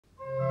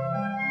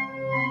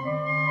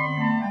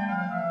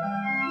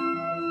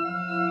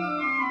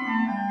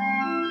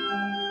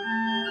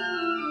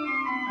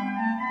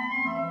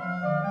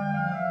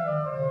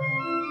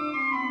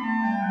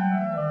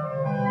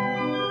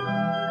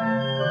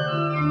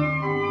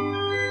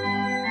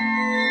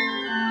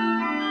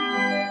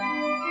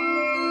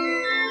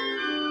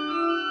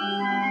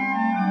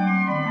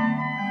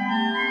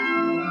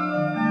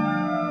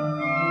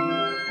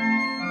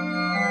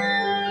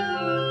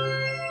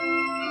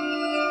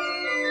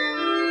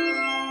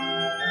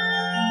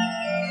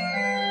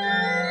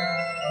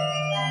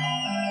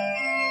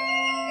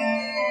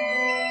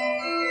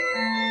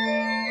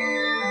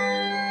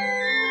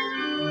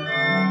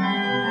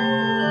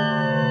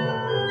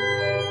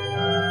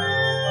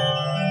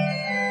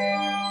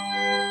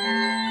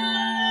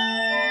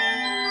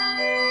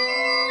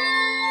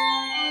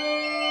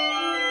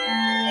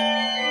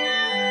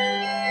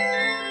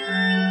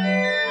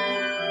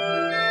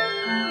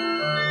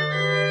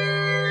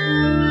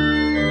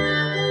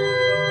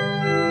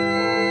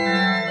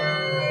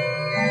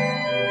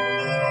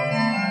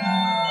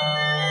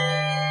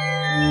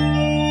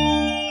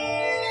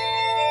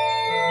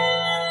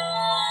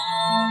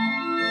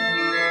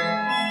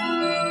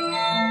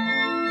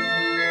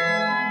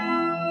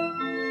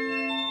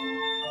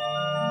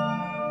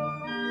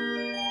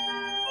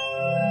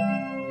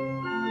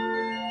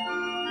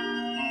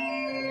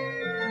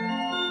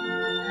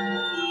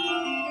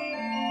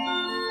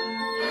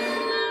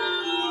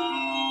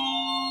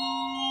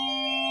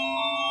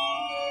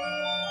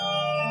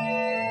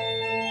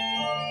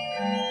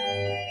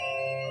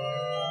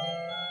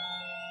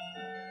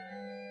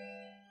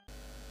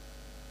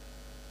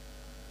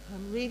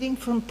reading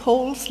from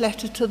Paul's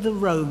letter to the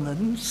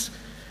Romans,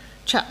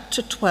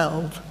 chapter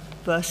 12,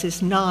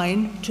 verses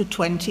 9 to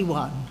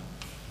 21.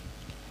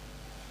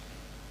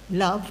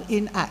 Love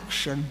in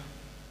action.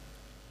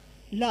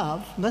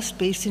 Love must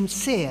be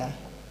sincere.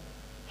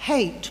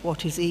 Hate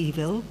what is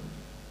evil,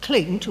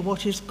 cling to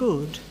what is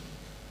good.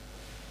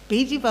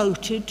 Be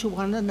devoted to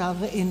one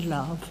another in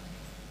love.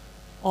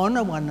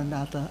 Honour one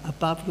another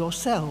above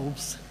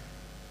yourselves.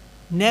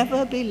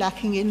 Never be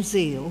lacking in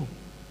zeal,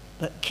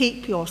 but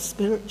keep your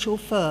spiritual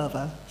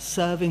fervour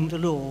serving the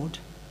Lord.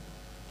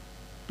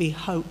 Be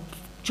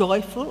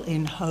joyful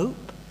in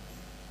hope.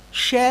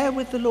 Share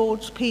with the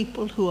Lord's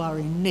people who are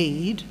in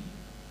need.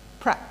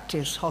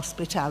 Practice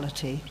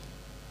hospitality.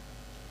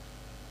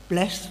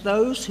 Bless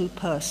those who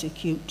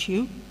persecute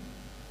you.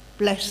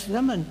 Bless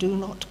them and do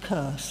not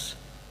curse.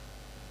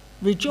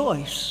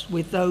 Rejoice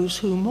with those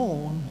who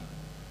mourn.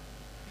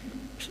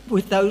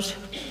 Rejoice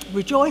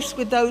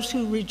with those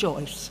who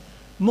rejoice.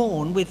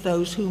 Mourn with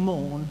those who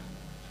mourn.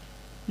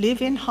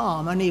 Live in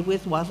harmony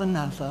with one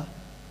another.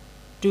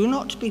 Do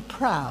not be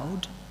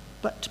proud,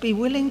 but be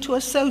willing to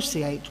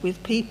associate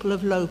with people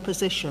of low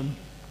position.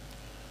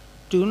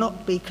 Do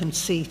not be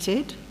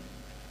conceited.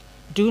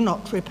 Do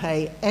not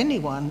repay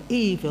anyone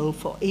evil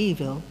for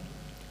evil.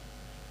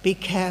 Be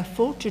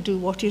careful to do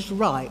what is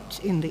right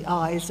in the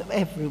eyes of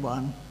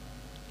everyone.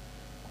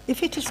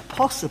 If it is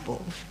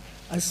possible,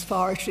 as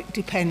far as it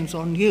depends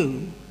on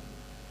you,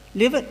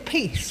 live at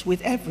peace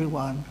with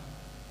everyone.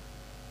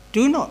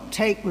 Do not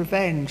take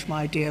revenge,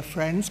 my dear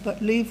friends, but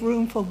leave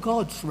room for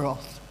God's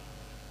wrath.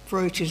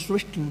 For it is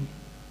written,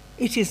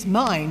 "It is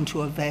mine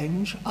to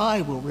avenge,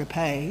 I will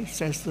repay,"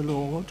 says the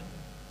Lord.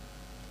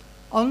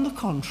 On the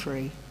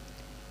contrary,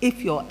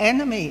 if your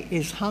enemy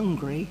is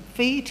hungry,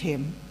 feed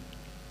him.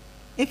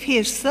 If he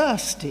is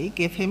thirsty,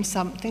 give him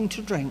something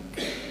to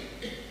drink.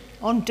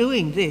 On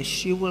doing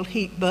this, you will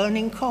heap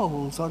burning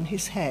coals on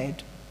his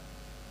head.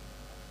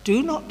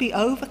 Do not be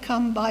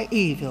overcome by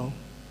evil,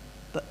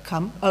 but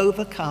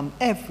overcome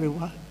every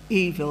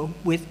evil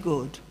with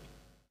good.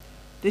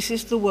 This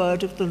is the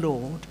word of the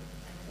Lord.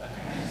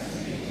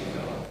 Thanks be to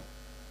God.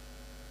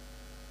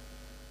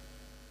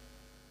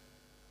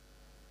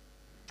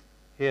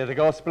 Hear the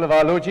gospel of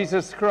our Lord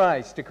Jesus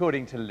Christ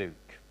according to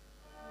Luke.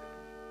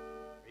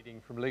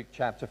 Reading from Luke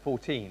chapter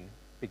 14,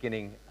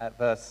 beginning at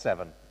verse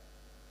 7.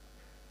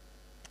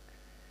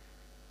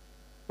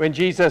 When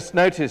Jesus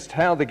noticed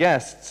how the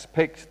guests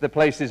picked the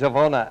places of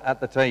honor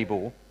at the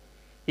table,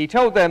 he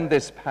told them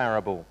this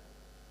parable.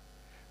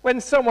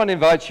 When someone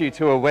invites you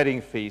to a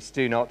wedding feast,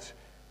 do not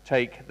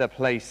take the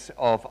place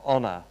of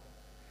honor,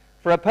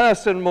 for a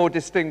person more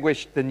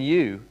distinguished than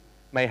you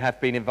may have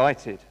been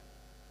invited.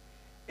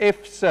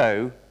 If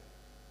so,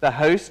 the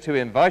host who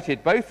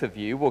invited both of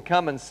you will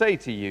come and say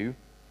to you,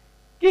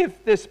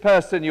 "Give this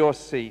person your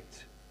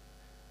seat."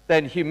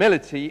 Then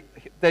humiliated,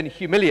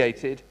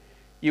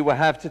 you will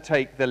have to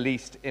take the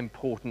least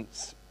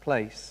important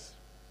place.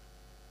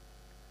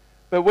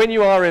 But when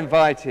you are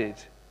invited,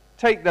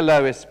 take the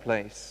lowest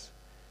place,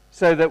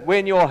 so that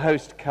when your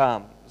host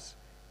comes,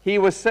 he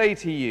will say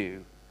to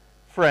you,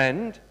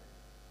 "Friend,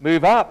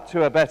 move up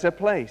to a better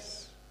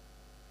place."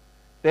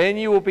 Then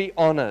you will be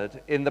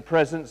honored in the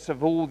presence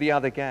of all the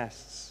other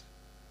guests.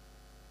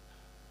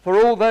 For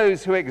all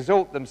those who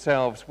exalt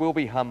themselves will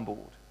be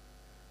humbled,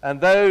 and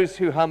those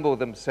who humble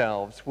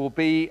themselves will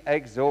be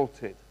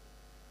exalted.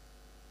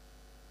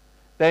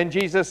 Then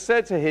Jesus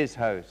said to his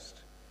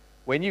host,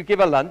 "When you give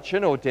a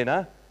luncheon or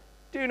dinner,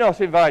 do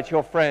not invite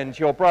your friends,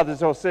 your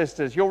brothers or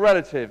sisters, your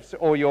relatives,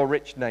 or your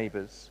rich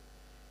neighbors.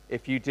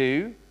 If you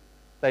do,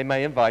 they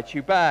may invite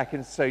you back,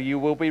 and so you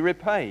will be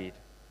repaid.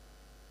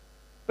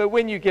 But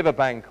when you give a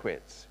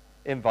banquet,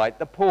 invite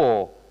the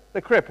poor,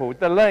 the crippled,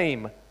 the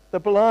lame, the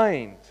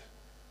blind,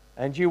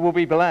 and you will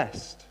be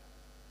blessed.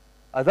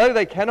 Although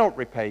they cannot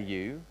repay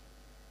you,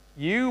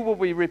 you will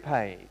be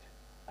repaid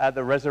at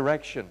the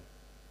resurrection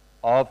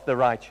of the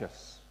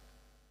righteous."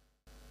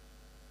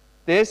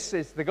 This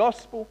is the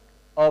gospel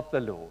of the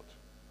Lord.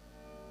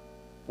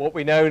 What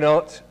we know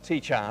not,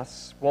 teach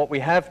us. What we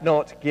have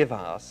not, give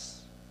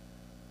us.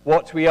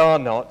 What we are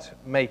not,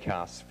 make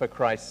us, for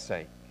Christ's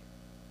sake.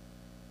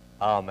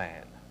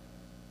 Amen.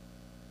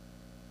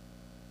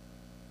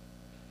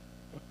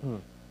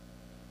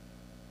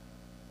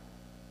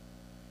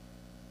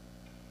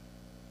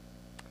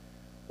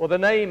 Well, the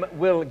name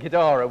Will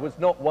Guidara was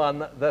not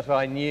one that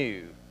I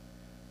knew.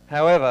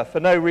 However, for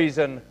no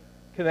reason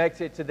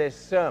connected to this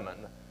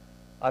sermon,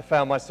 I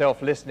found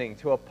myself listening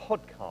to a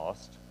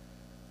podcast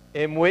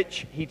in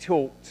which he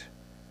talked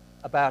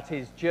about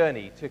his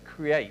journey to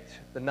create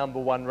the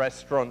 #1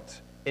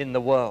 restaurant in the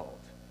world,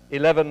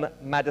 11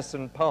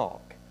 Madison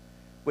Park,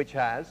 which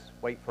has,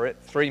 wait for it,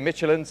 3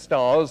 Michelin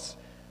stars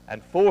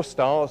and 4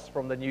 stars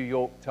from the New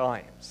York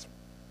Times.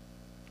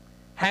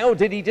 How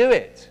did he do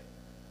it?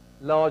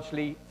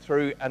 Largely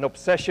through an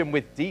obsession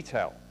with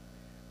detail,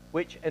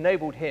 which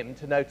enabled him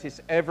to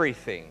notice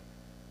everything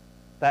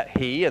that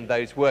he and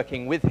those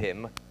working with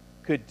him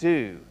could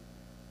do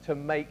to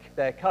make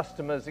their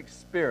customers'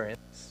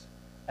 experience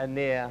a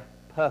near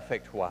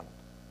perfect one.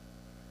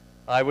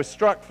 I was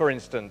struck, for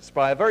instance,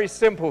 by a very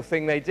simple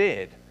thing they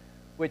did,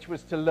 which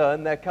was to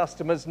learn their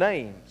customers'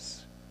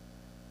 names,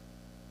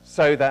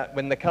 so that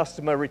when the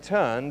customer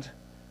returned,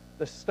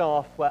 the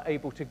staff were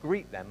able to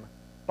greet them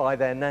by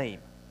their name.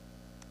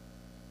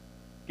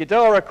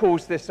 Guidara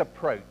calls this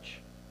approach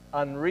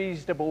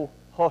unreasonable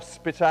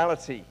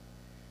hospitality,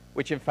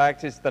 which in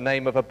fact is the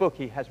name of a book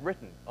he has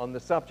written on the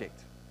subject.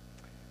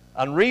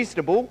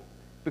 Unreasonable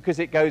because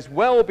it goes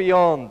well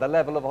beyond the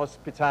level of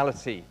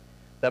hospitality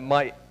that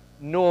might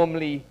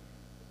normally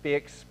be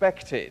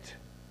expected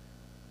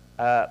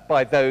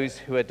by those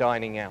who are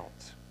dining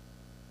out.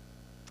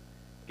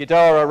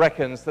 Guidara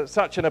reckons that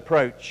such an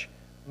approach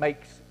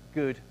makes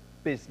good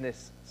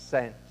business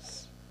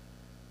sense.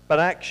 But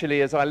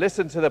actually, as I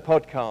listened to the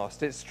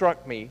podcast, it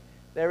struck me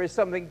there is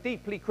something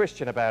deeply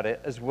Christian about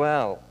it as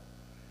well,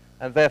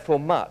 and therefore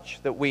much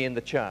that we in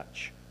the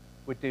church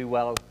would do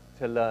well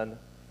to learn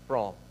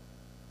from.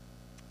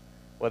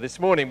 Well, this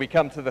morning we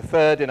come to the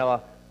third in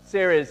our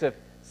series of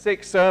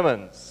 6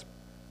 sermons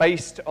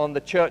based on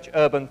the Church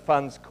Urban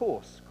Fund's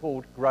course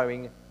called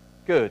Growing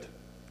Good,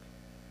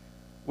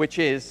 which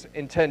is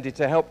intended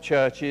to help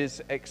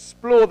churches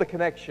explore the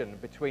connection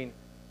between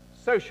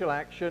social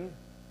action,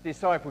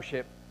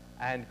 discipleship,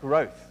 and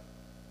growth.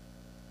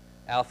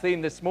 Our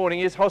theme this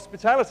morning is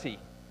hospitality,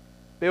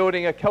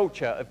 building a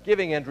culture of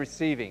giving and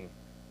receiving,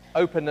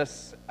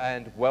 openness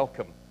and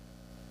welcome.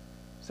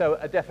 So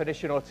a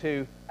definition or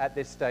two at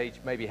this stage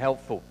may be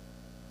helpful.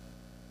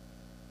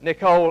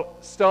 Nicole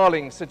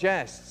Starling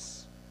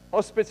suggests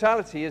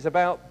hospitality is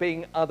about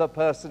being other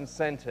person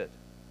centered.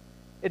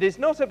 It is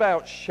not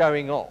about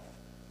showing off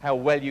how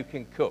well you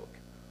can cook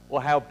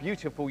or how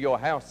beautiful your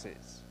house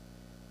is.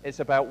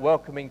 It's about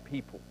welcoming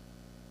people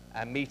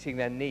and meeting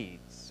their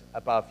needs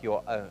above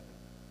your own.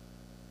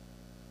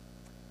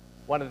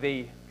 One of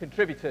the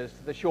contributors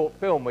to the short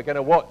film we're going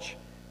to watch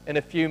in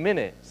a few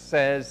minutes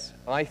says,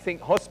 I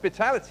think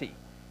hospitality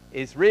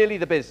is really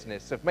the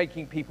business of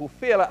making people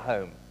feel at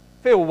home,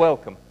 feel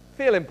welcome,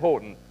 feel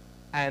important,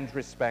 and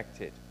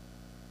respected.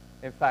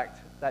 In fact,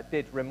 that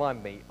did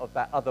remind me of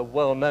that other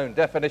well-known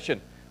definition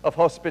of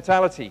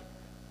hospitality.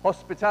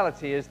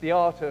 Hospitality is the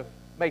art of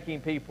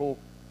making people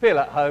feel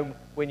at home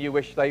when you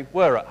wish they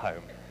were at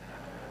home.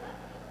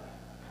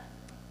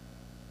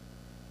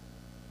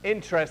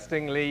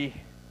 Interestingly,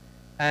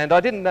 and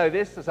I didn't know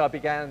this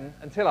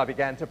until I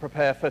began to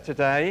prepare for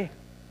today,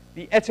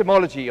 the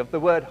etymology of the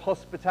word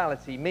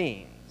hospitality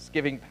means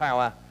giving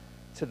power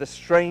to the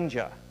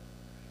stranger.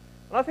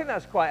 And I think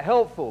that's quite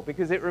helpful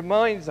because it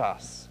reminds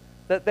us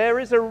that there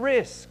is a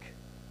risk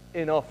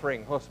in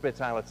offering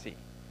hospitality.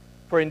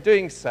 For in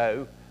doing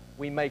so,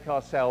 we make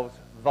ourselves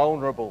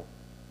vulnerable.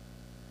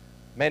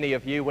 Many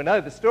of you will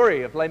know the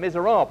story of Les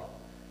Miserables.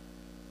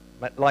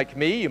 Like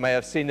me, you may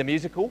have seen the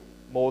musical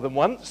more than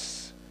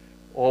once,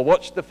 or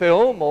watched the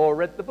film, or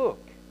read the book.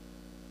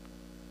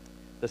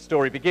 The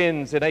story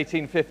begins in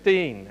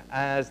 1815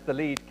 as the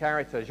lead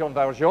character, Jean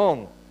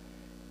Valjean,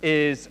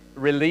 is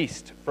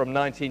released from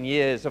 19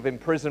 years of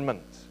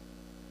imprisonment.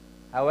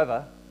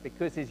 However,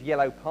 because his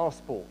yellow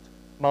passport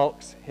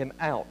marks him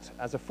out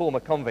as a former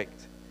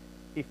convict,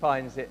 he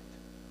finds it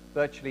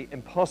virtually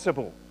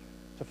impossible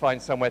to find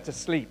somewhere to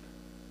sleep.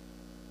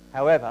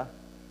 However,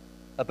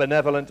 a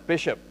benevolent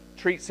bishop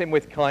treats him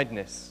with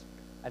kindness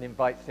and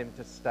invites him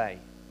to stay.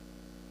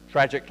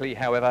 Tragically,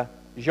 however,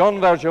 Jean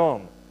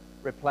Valjean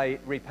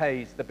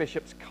repays the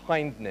bishop's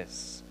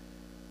kindness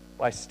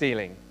by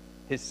stealing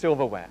his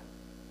silverware.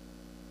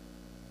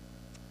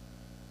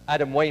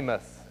 Adam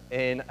Weymouth,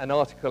 in an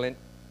article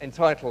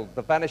entitled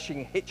The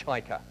Vanishing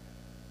Hitchhiker,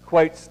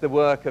 quotes the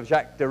work of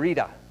Jacques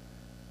Derrida,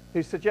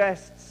 who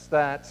suggests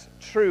that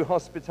true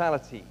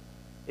hospitality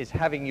is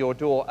having your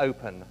door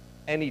open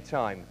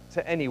anytime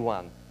to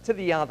anyone, to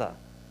the other,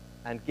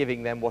 and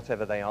giving them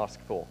whatever they ask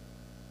for.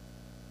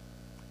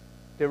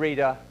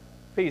 Derrida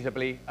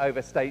feasibly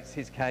overstates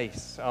his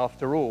case.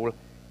 After all,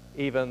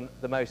 even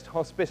the most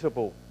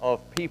hospitable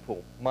of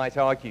people might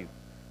argue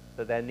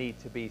that there need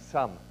to be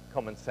some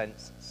common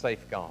sense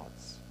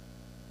safeguards.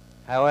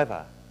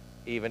 However,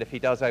 even if he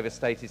does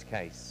overstate his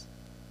case,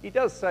 he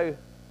does so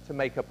to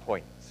make a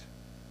point.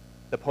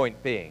 The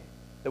point being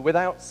that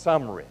without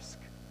some risk,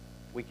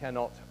 we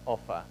cannot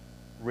offer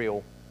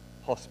real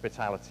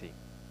hospitality.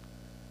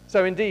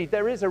 So indeed,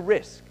 there is a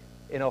risk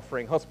in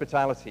offering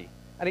hospitality,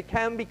 and it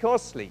can be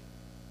costly.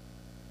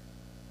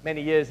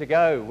 Many years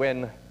ago,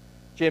 when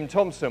Jim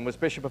Thompson was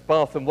Bishop of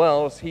Bath and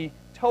Wells, he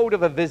told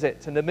of a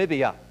visit to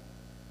Namibia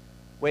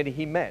when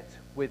he met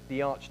with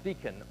the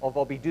Archdeacon of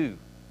Obidu.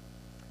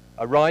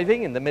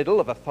 Arriving in the middle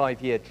of a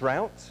 5-year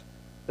drought,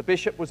 the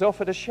bishop was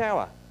offered a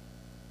shower.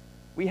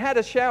 We had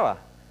a shower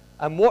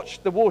and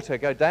watched the water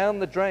go down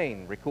the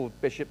drain, recalled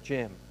Bishop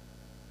Jim.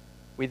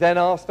 We then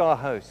asked our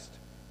host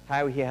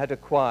how he had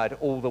acquired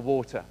all the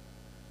water.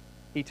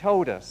 He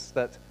told us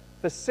that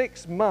for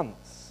 6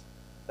 months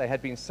they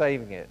had been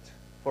saving it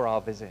for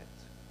our visit.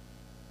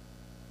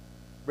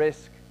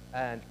 Risk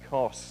and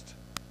cost.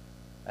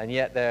 And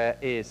yet there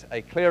is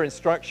a clear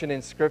instruction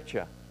in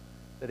Scripture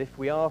that if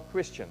we are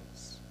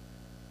Christians,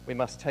 we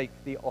must take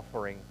the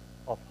offering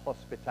of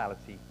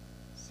hospitality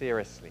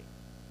seriously.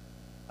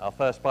 Our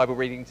first Bible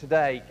reading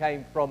today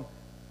came from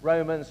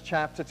Romans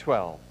chapter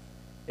 12.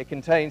 It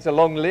contains a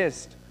long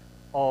list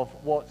of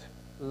what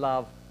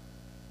love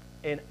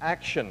in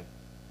action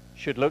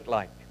should look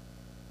like.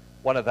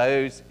 One of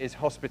those is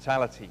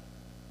hospitality.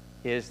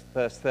 Here's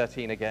verse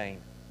 13 again.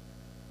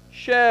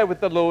 Share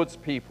with the Lord's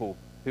people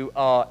who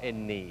are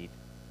in need.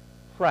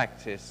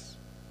 Practice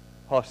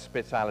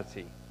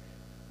hospitality.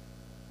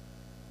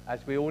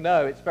 As we all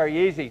know, it's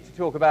very easy to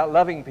talk about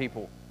loving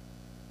people.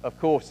 Of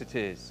course it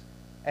is.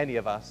 Any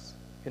of us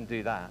can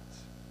do that.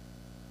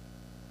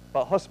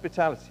 But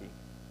hospitality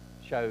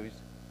shows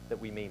that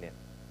we mean it.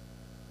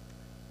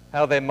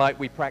 How then might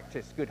we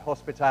practice good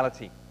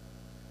hospitality?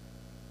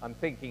 I'm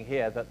thinking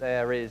here that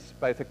there is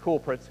both a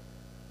corporate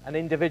and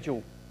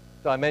individual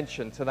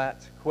dimension to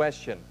that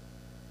question.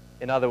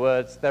 In other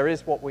words, there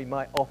is what we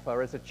might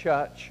offer as a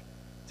church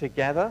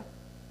together,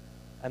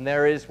 and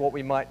there is what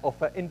we might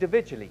offer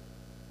individually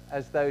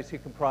as those who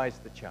comprise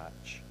the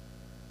church.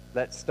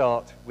 Let's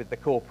start with the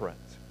corporate.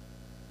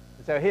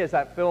 So here's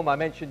that film I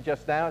mentioned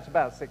just now. It's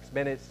about 6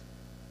 minutes,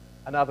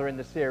 another in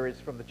the series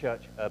from the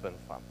Church Urban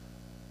Fund.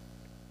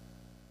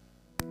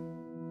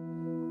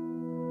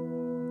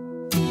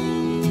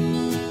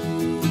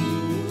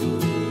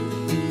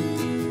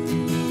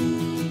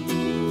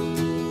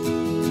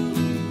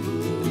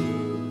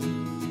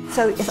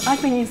 So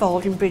I've been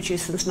involved in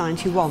Bridges since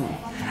 '91,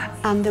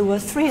 and there were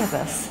 3 of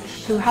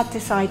us who had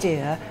this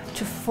idea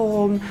to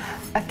form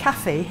a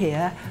cafe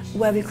here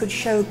where we could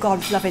show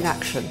God's love in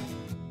action.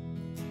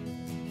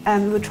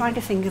 And we were trying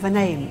to think of a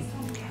name,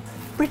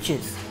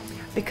 Bridges,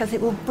 because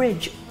it will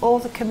bridge all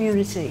the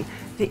community,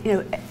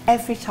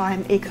 every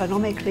time,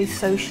 economically,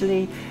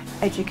 socially,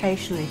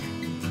 educationally.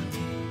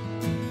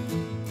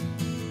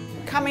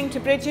 Coming to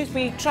Bridges,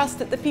 we trust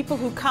that the people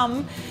who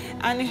come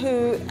and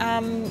who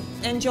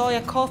enjoy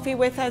a coffee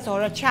with us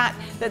or a chat,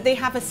 that they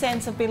have a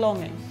sense of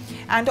belonging.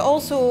 And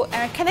also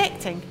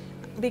connecting,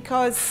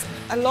 because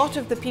a lot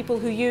of the people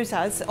who use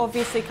us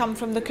obviously come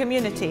from the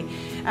community,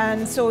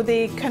 and so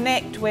they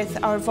connect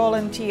with our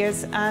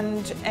volunteers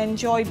and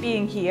enjoy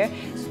being here.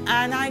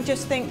 And I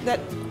just think that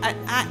an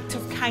act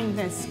of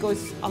kindness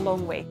goes a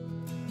long way.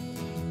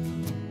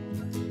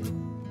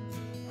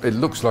 It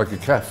looks like a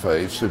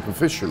cafe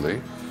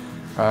superficially,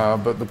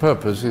 but the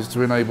purpose is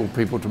to enable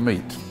people to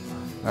meet,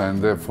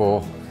 and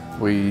therefore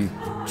we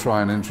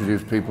try and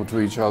introduce people to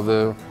each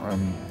other,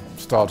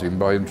 starting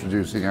by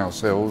introducing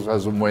ourselves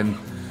as and when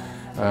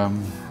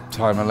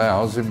time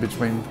allows in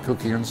between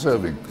cooking and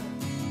serving.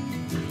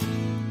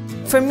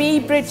 For me,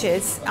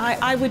 Bridges,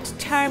 I would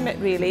term it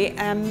really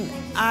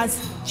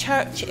as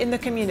church in the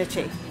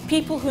community.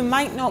 People who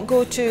might not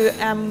go to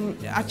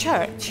a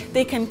church,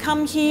 they can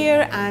come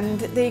here and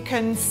they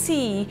can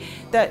see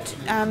that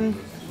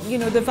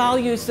the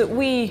values that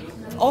we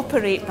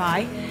operate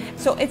by.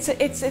 So it's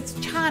a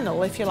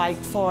channel, if you like,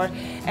 for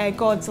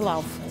God's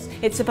love.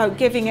 It's about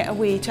giving it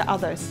away to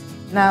others.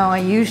 Now I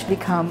usually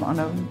come on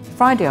a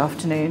Friday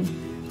afternoon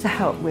to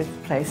help with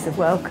Place of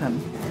Welcome.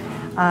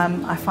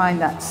 I find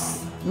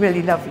that's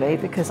really lovely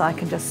because I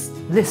can just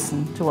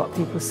listen to what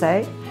people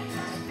say.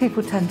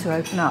 People tend to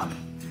open up,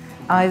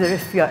 either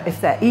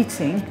if they're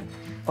eating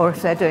or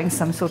if they're doing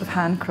some sort of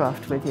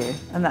handcraft with you,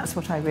 and that's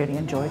what I really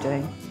enjoy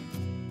doing.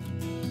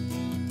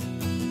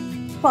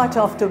 Quite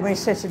often we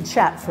sit and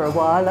chat for a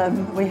while,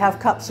 and we have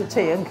cups of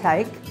tea and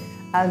cake,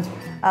 and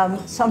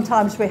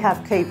sometimes we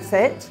have Keep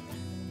Fit,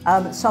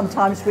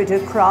 sometimes we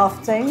do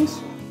craft things,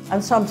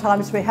 and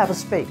sometimes we have a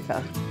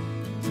speaker.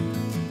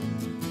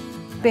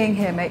 Being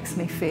here makes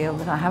me feel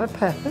that I have a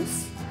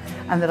purpose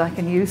and that I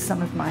can use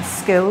some of my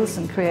skills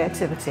and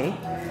creativity,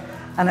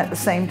 and at the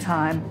same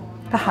time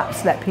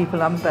perhaps let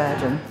people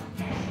unburden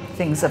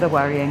things that are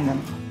worrying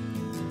them.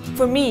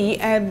 For me,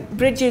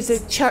 Bridges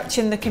is church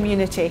in the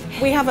community.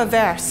 We have a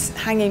verse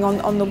hanging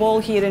on the wall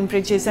here in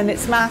Bridges, and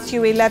it's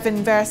Matthew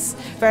 11 verse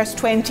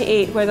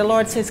 28, where the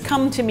Lord says,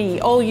 "Come to me,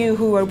 all you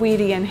who are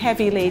weary and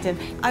heavy laden."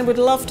 I would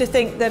love to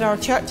think that our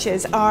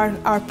churches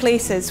are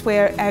places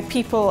where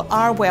people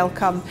are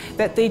welcome,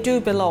 that they do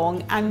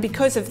belong, and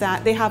because of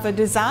that they have a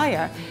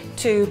desire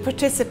to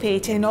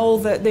participate in all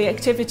the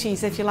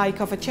activities, if you like,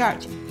 of a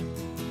church.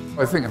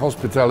 I think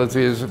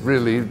hospitality is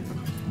really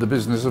the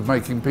business of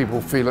making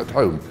people feel at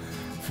home,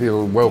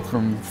 feel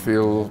welcome,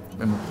 feel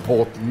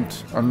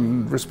important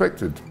and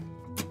respected.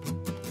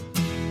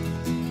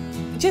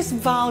 Just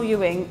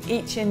valuing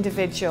each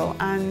individual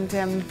and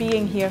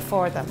being here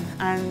for them,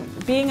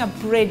 and being a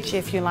bridge,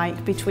 if you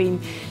like, between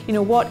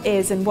what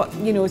is and what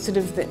sort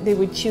of they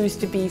would choose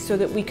to be, so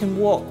that we can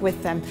walk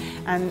with them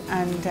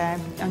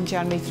and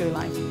journey through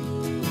life.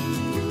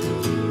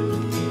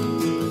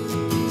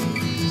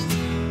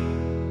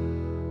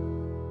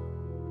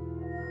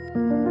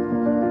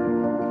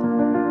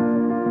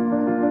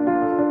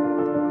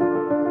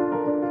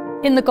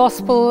 In the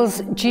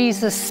Gospels,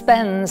 Jesus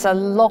spends a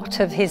lot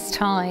of his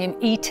time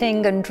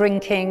eating and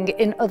drinking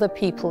in other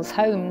people's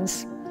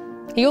homes.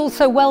 He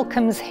also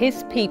welcomes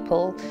his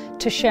people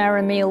to share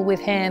a meal with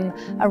him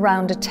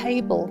around a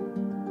table.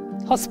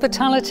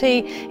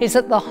 Hospitality is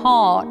at the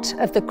heart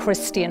of the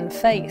Christian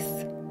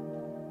faith.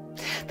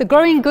 The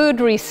Growing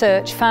Good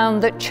research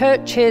found that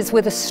churches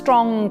with a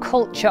strong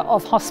culture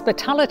of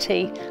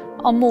hospitality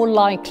are more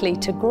likely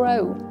to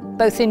grow,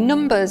 both in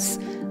numbers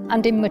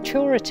and in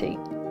maturity.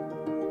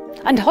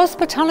 And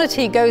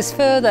hospitality goes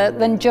further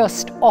than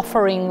just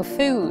offering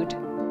food.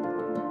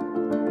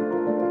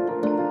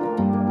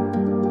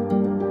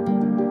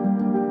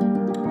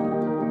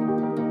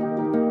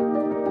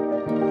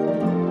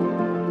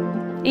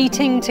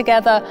 Eating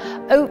together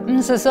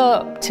opens us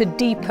up to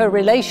deeper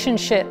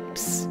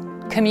relationships.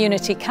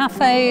 Community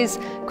cafes,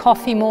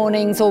 coffee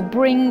mornings, or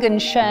bring and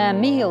share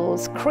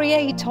meals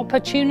create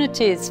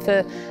opportunities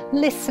for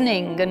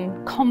listening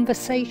and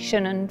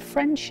conversation and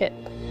friendship.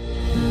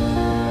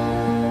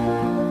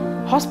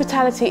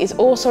 Hospitality is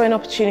also an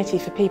opportunity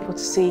for people to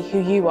see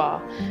who you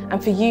are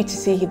and for you to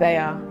see who they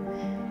are.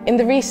 In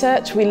the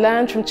research, we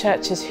learned from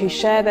churches who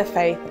share their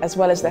faith as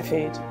well as their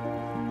food.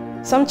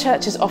 Some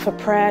churches offer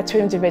prayer to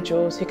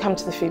individuals who come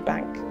to the food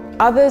bank.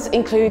 Others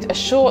include a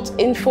short,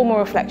 informal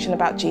reflection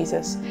about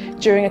Jesus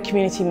during a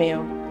community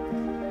meal.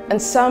 And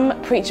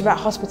some preach about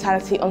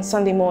hospitality on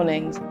Sunday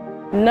mornings,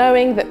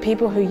 knowing that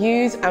people who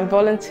use and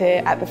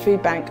volunteer at the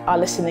food bank are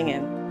listening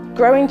in.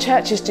 Growing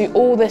churches do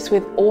all this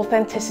with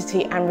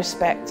authenticity and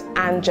respect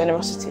and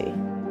generosity.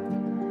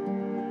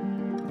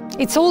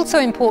 It's also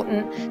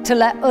important to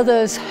let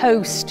others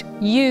host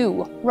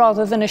you,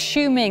 rather than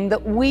assuming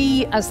that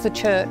we as the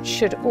church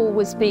should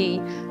always be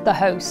the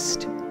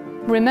host.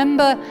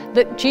 Remember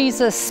that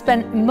Jesus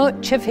spent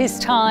much of his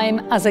time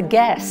as a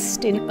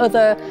guest in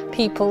other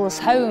people's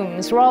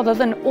homes, rather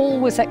than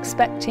always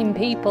expecting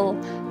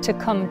people to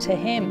come to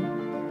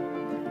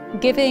him.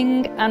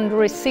 Giving and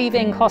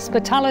receiving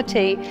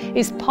hospitality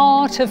is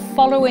part of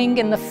following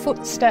in the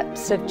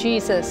footsteps of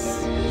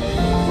Jesus.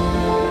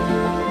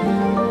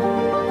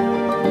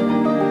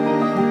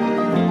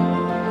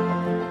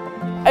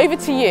 Over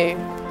to you.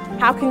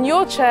 How can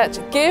your church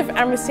give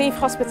and receive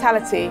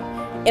hospitality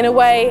in a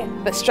way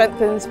that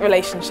strengthens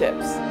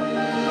relationships?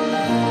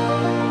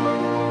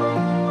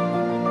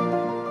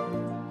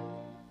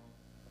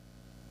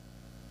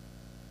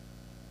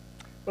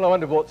 Well, I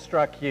wonder what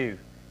struck you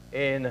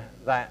in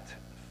that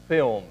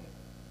film.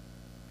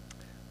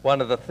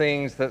 One of the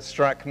things that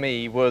struck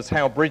me was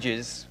how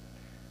Bridges,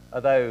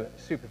 although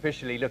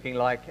superficially looking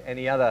like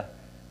any other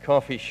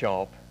coffee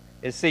shop,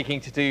 is seeking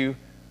to do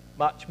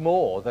much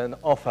more than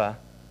offer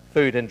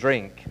food and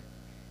drink.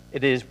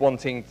 It is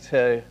wanting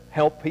to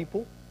help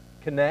people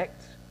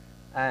connect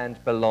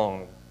and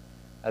belong.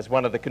 As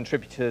one of the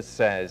contributors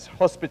says,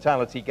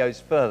 hospitality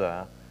goes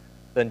further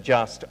than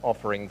just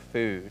offering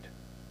food.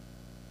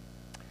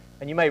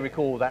 And you may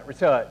recall that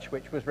research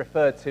which was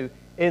referred to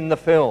in the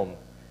film.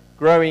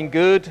 Growing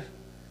Good,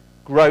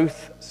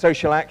 Growth,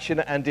 Social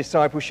Action and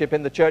Discipleship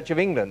in the Church of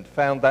England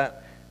found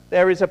that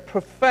there is a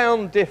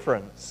profound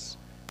difference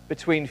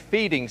between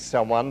feeding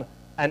someone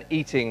and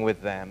eating with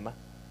them.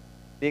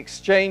 The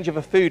exchange of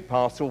a food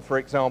parcel, for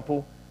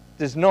example,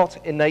 does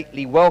not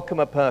innately welcome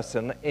a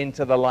person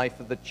into the life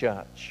of the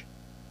church,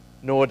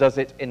 nor does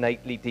it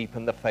innately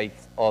deepen the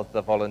faith of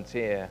the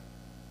volunteer.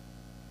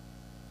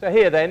 So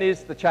here then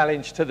is the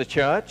challenge to the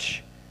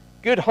church.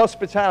 Good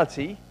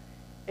hospitality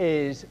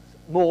is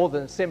more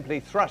than simply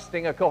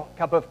thrusting a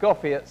cup of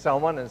coffee at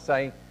someone and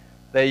saying,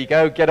 there you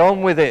go, get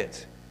on with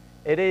it.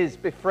 It is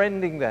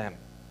befriending them.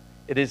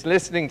 It is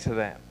listening to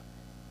them.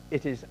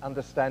 It is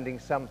understanding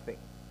something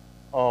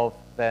of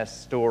their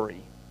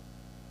story.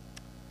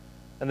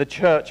 And the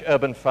Church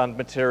Urban Fund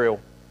material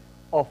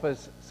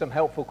offers some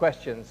helpful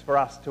questions for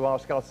us to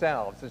ask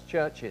ourselves as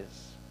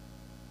churches.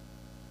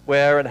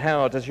 Where and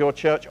how does your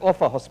church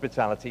offer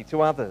hospitality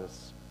to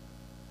others?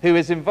 Who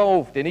is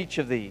involved in each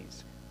of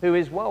these? Who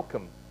is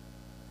welcome?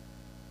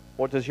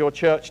 What does your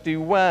church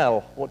do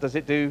well? What does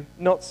it do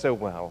not so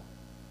well?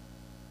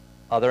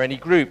 Are there any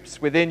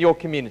groups within your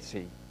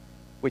community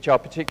which are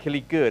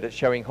particularly good at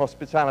showing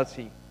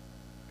hospitality?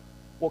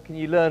 What can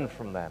you learn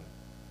from them?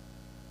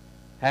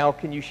 How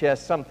can you share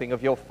something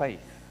of your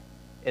faith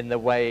in the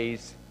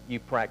ways you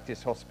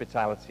practice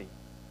hospitality?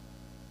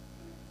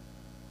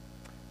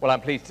 Well,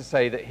 I'm pleased to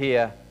say that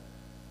here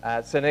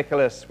at St.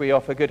 Nicholas we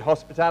offer good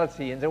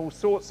hospitality in all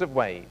sorts of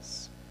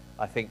ways.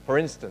 I think, for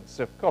instance,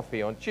 of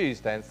coffee on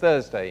Tuesday and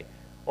Thursday,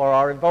 or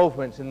our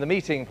involvement in the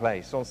meeting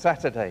place on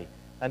Saturday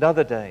and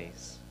other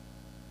days.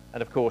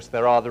 And of course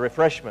there are the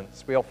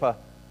refreshments we offer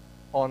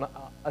on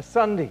a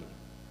Sunday,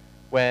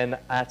 when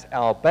at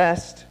our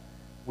best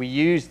we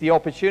use the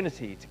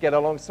opportunity to get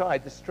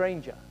alongside the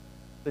stranger,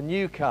 the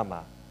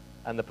newcomer,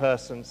 and the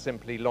person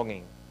simply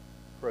longing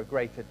for a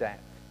greater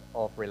depth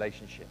of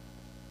relationship.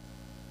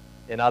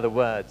 In other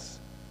words,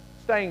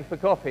 staying for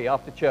coffee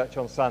after church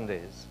on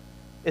Sundays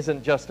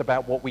isn't just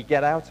about what we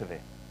get out of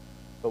it,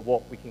 but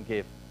what we can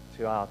give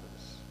to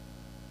others.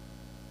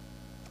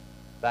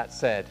 That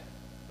said,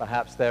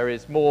 perhaps there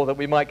is more that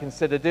we might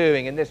consider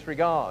doing in this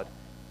regard.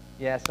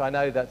 Yes, I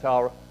know that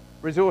our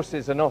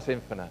resources are not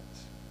infinite,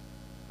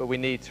 but we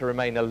need to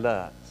remain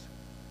alert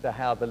to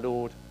how the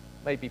Lord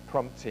may be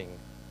prompting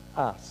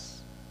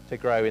us to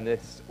grow in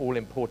this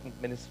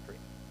all-important ministry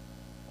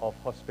of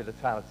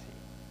hospitality.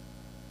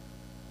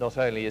 Not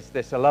only is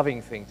this a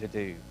loving thing to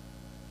do,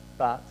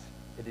 but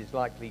it is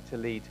likely to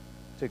lead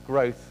to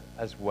growth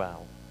as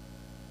well.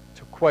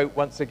 To quote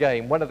once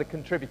again one of the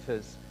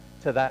contributors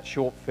to that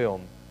short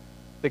film,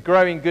 the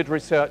growing good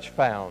research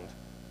found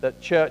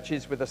that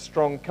churches with a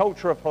strong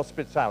culture of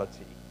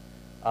hospitality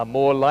are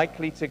more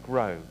likely to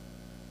grow,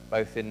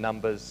 both in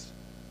numbers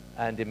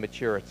and in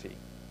maturity.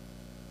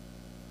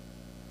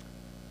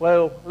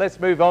 Well, let's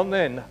move on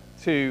then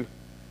to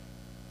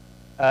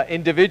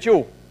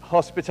individual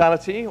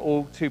hospitality,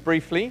 all too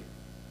briefly.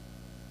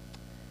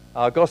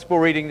 Our gospel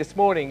reading this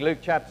morning, Luke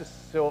chapter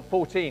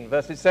 14,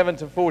 verses 7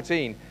 to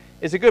 14,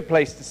 is a good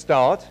place to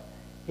start.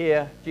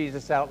 Here,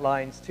 Jesus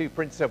outlines two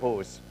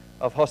principles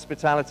of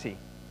hospitality.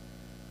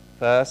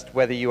 First,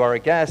 whether you are a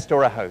guest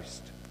or a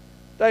host,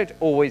 don't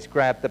always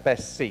grab the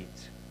best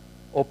seat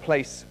or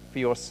place for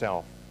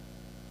yourself.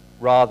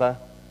 Rather,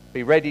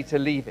 be ready to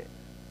leave it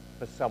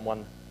for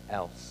someone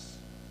else.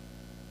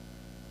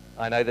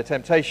 I know the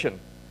temptation,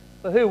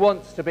 but who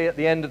wants to be at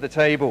the end of the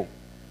table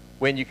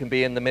when you can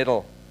be in the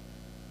middle,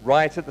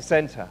 right at the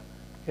center,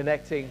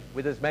 connecting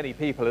with as many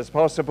people as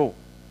possible?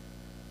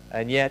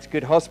 And yet,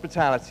 good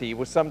hospitality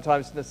will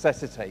sometimes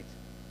necessitate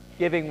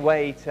giving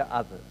way to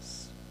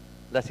others,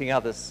 letting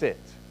others sit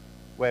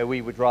where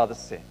we would rather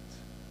sit.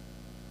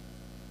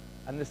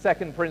 And the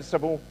second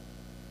principle,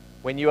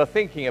 when you are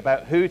thinking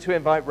about who to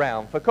invite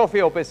round for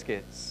coffee or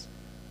biscuits,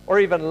 or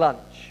even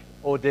lunch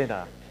or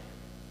dinner,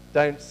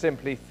 don't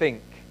simply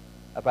think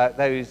about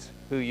those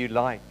who you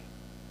like,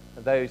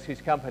 and those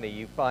whose company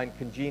you find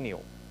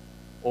congenial,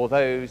 or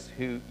those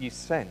who you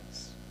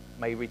sense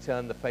may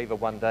return the favor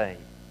one day.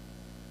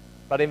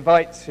 But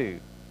invite too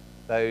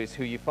those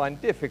who you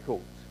find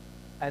difficult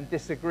and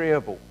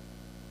disagreeable,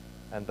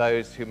 and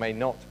those who may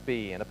not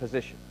be in a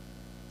position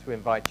to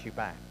invite you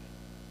back.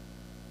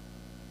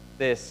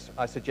 This,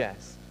 I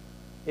suggest,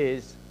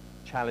 is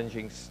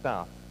challenging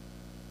stuff.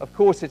 Of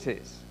course it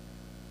is.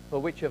 For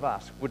which of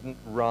us wouldn't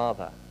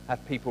rather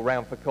have people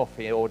round for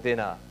coffee or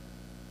dinner?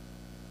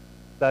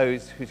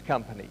 Those whose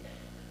company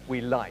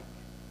we like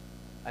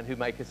and who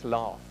make us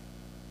laugh.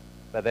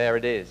 But there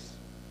it is,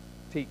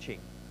 teaching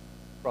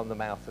from the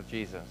mouth of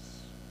Jesus.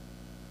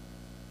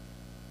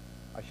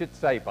 I should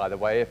say, by the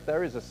way, if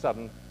there is a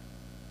sudden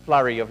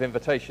flurry of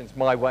invitations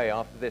my way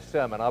after this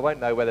sermon, I won't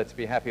know whether to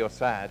be happy or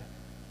sad.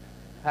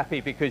 Happy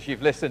because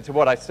you've listened to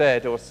what I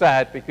said, or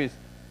sad because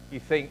you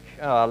think,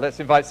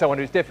 let's invite someone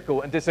who's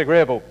difficult and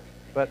disagreeable.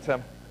 But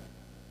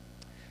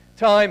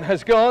time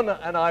has gone,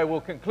 and I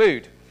will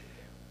conclude.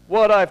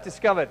 What I've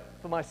discovered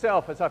for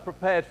myself as I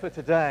prepared for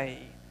today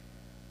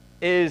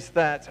is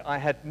that I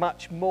had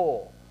much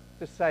more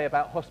to say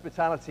about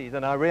hospitality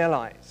than I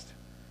realized.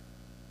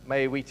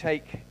 May we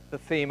take the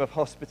theme of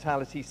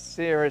hospitality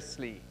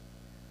seriously.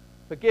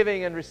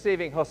 Forgiving and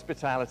receiving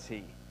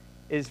hospitality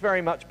is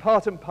very much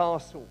part and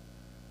parcel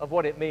of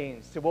what it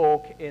means to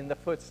walk in the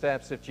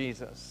footsteps of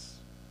Jesus.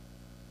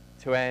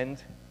 To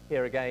end,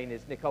 here again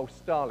is Nicole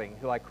Starling,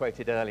 who I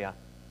quoted earlier.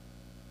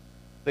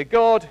 The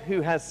God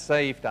who has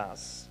saved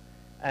us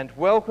and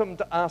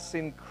welcomed us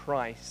in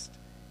Christ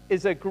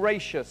is a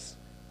gracious,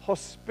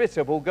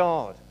 hospitable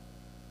God.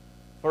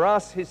 For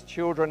us, his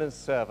children and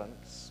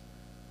servants,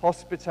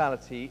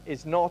 hospitality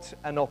is not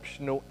an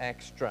optional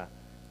extra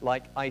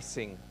like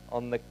icing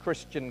on the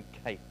Christian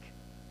cake.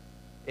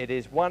 It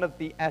is one of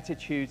the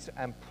attitudes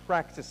and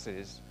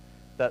practices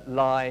that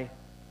lie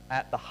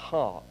at the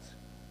heart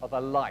of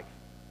a life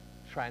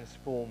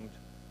transformed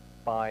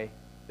by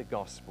the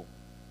gospel.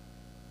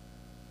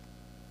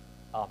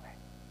 Amen.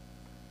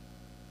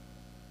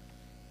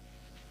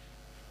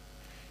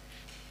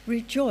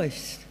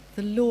 Rejoice,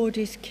 the Lord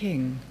is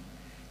King.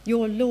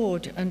 Your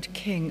Lord and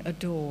King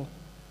adore.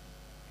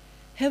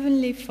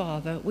 Heavenly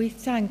Father, we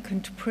thank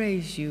and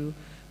praise you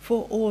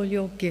for all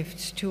your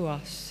gifts to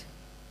us.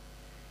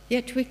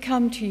 Yet we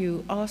come to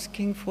you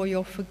asking for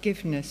your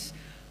forgiveness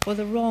for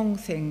the wrong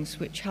things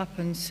which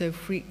happen so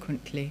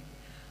frequently,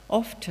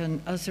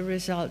 often as a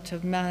result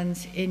of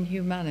man's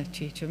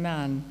inhumanity to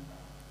man.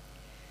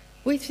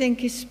 We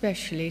think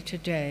especially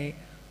today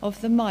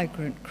of the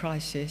migrant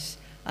crisis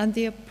and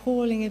the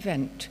appalling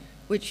event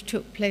which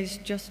took place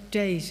just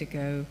days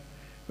ago,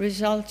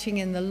 resulting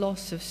in the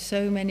loss of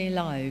so many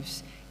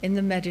lives in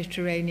the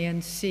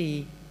Mediterranean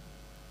Sea,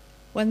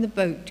 when the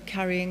boat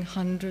carrying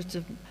hundreds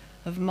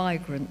of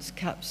migrants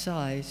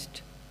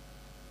capsized.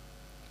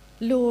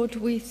 Lord,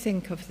 we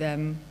think of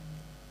them,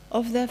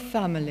 of their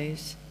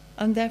families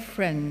and their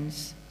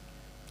friends,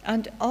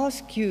 and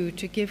ask you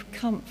to give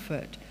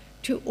comfort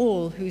to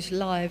all whose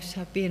lives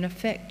have been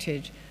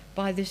affected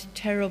by this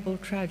terrible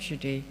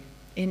tragedy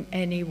in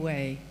any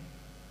way.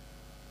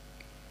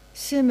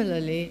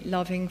 Similarly,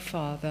 loving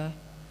Father,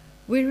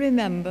 we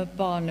remember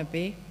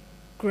Barnaby,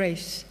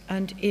 Grace,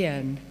 and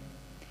Ian,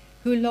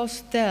 who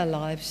lost their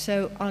lives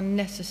so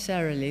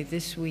unnecessarily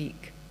this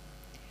week.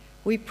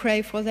 We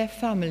pray for their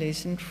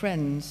families and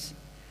friends,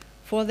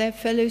 for their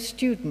fellow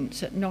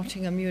students at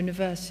Nottingham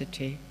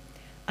University,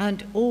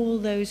 and all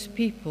those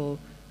people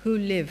who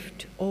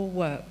lived or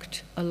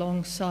worked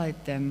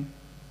alongside them.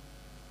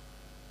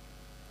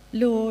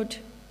 Lord,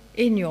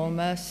 in your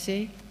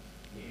mercy.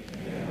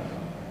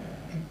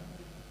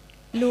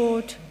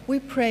 Lord, we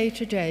pray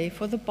today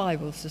for the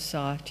Bible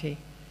Society,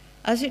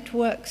 as it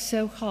works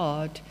so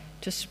hard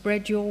to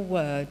spread your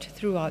word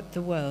throughout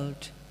the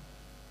world.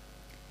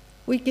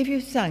 We give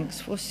you thanks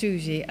for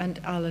Susie and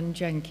Alan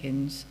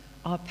Jenkins,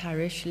 our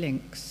parish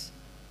links.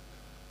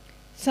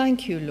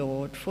 Thank you,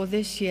 Lord, for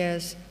this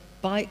year's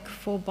Bike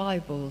for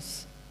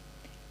Bibles.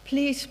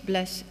 Please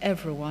bless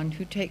everyone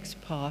who takes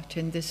part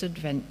in this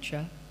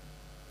adventure.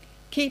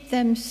 Keep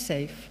them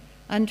safe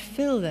and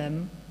fill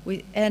them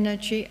with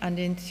energy and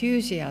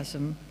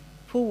enthusiasm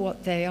for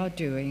what they are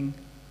doing.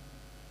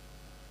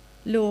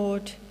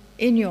 Lord,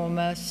 in your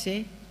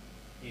mercy,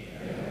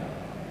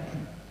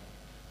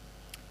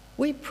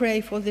 we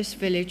pray for this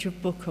village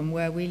of Bookham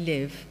where we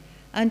live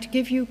and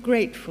give you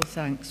grateful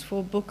thanks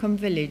for Bookham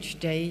Village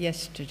Day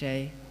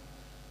yesterday.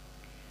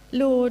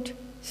 Lord,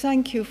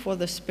 thank you for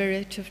the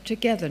spirit of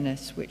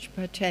togetherness which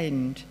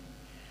pertained.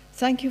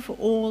 Thank you for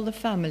all the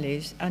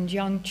families and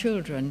young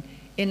children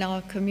in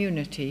our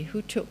community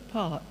who took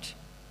part,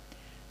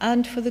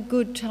 and for the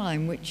good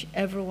time which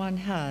everyone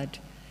had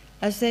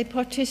as they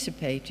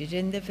participated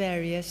in the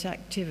various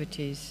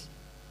activities.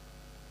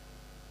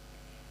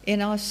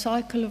 In our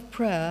cycle of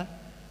prayer,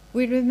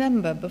 we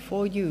remember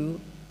before you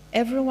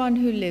everyone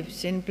who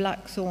lives in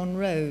Blackthorn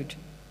Road,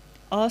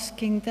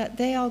 asking that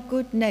they are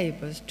good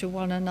neighbours to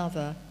one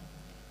another,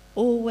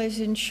 always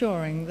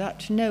ensuring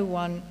that no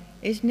one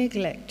is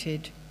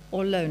neglected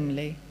or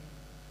lonely.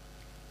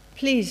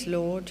 Please,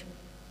 Lord,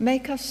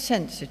 make us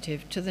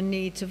sensitive to the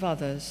needs of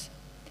others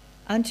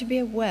and to be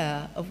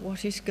aware of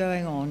what is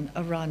going on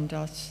around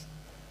us.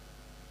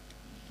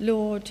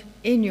 Lord,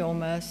 in your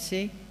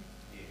mercy.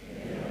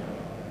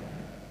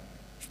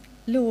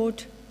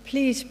 Lord,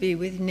 please be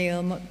with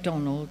Neil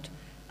MacDonald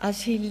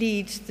as he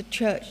leads the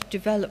church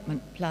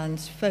development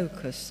plan's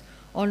focus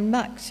on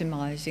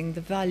maximising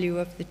the value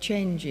of the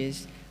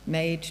changes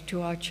made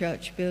to our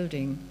church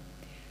building,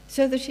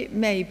 so that it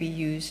may be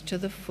used to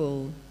the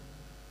full.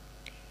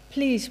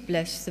 Please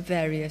bless the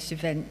various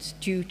events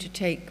due to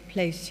take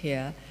place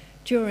here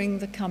during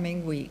the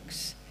coming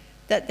weeks,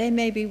 that they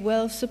may be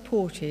well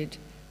supported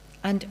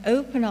and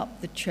open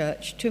up the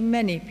church to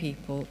many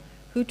people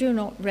who do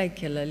not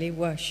regularly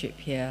worship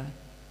here.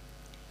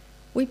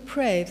 We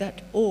pray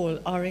that all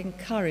are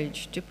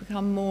encouraged to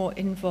become more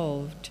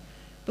involved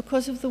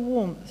because of the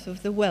warmth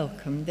of the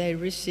welcome they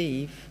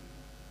receive.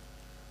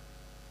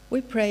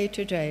 We pray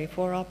today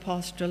for our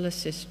pastoral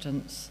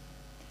assistants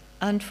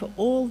and for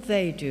all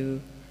they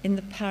do in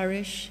the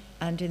parish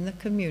and in the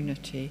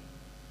community.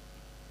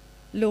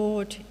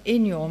 Lord,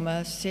 in your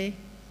mercy.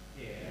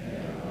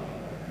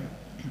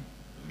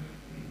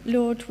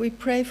 Lord, we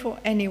pray for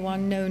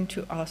anyone known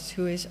to us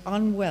who is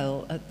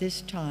unwell at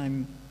this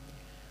time,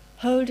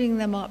 holding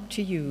them up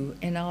to you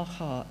in our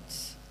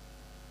hearts.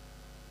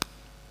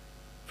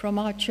 From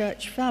our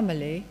church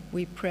family,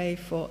 we pray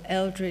for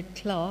Eldred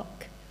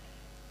Clark,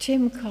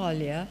 Tim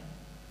Carlier,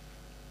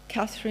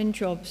 Catherine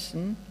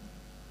Jobson,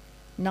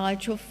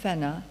 Nigel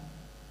Fenner,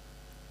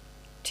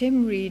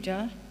 Tim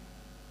Reeder,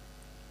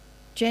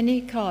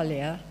 Jenny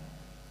Carlier,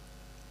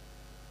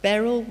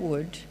 Beryl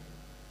Wood,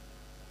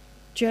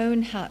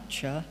 Joan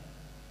Hatcher,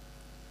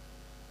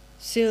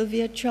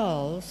 Sylvia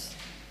Charles,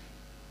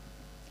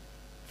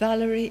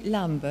 Valerie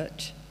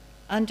Lambert,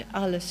 and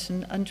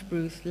Alison and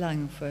Ruth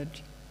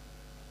Langford.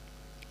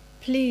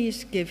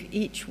 Please give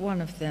each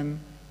one of them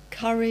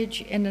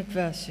courage in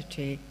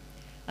adversity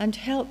and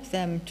help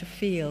them to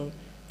feel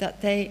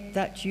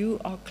that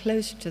you are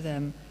close to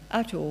them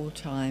at all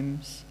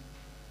times.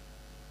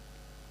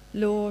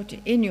 Lord,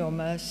 in your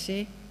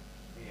mercy.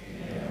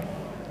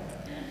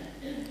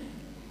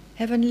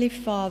 Heavenly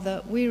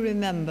Father, we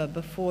remember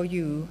before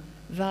you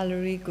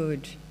Valerie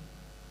Good,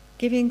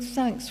 giving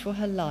thanks for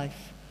her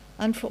life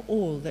and for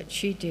all that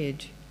she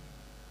did.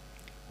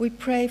 We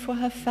pray for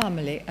her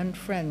family and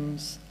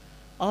friends,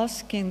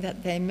 asking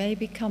that they may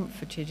be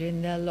comforted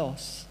in their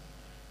loss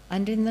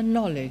and in the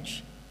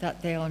knowledge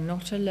that they are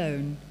not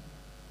alone.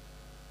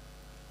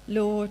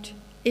 Lord,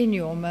 in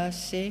your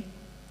mercy.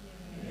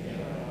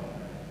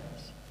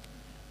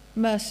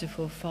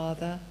 Merciful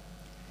Father,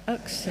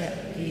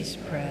 accept these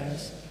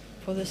prayers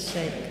for the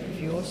sake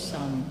of your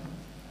Son,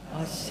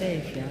 our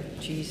Saviour,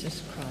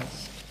 Jesus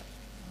Christ.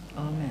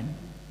 Amen.